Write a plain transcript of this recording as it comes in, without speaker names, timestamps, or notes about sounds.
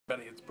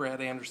It's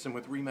Brad Anderson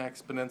with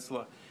RE/MAX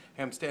Peninsula.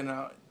 I'm standing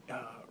out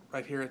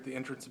right here at the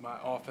entrance of my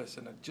office,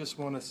 and I just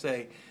want to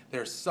say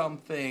there's some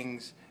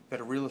things that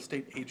a real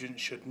estate agent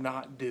should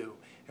not do,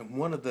 and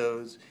one of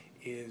those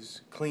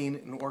is clean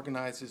and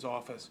organize his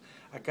office.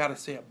 I got to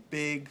say a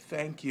big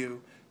thank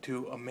you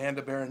to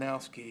Amanda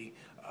Baranowski,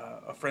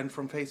 a friend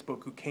from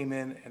Facebook who came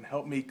in and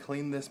helped me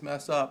clean this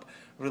mess up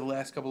over the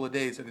last couple of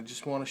days, and I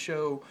just want to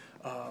show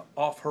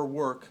off her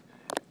work,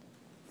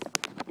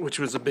 which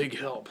was a big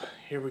help.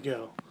 Here we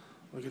go.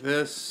 Look at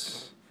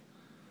this.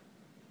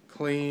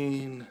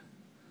 Clean.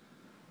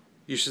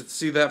 You should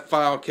see that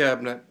file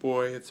cabinet.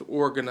 Boy, it's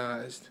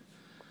organized.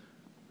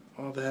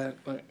 All that,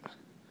 like,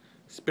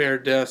 spare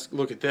desk.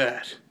 Look at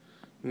that.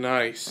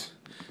 Nice.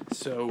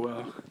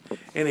 So,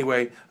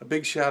 anyway, a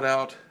big shout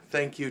out.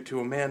 Thank you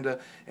to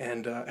Amanda.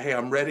 And, hey,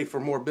 I'm ready for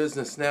more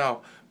business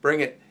now. Bring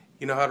it.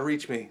 You know how to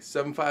reach me.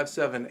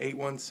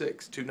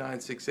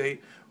 757-816-2968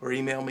 or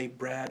email me,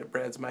 Brad at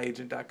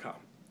bradsmyagent.com.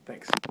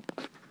 Thanks.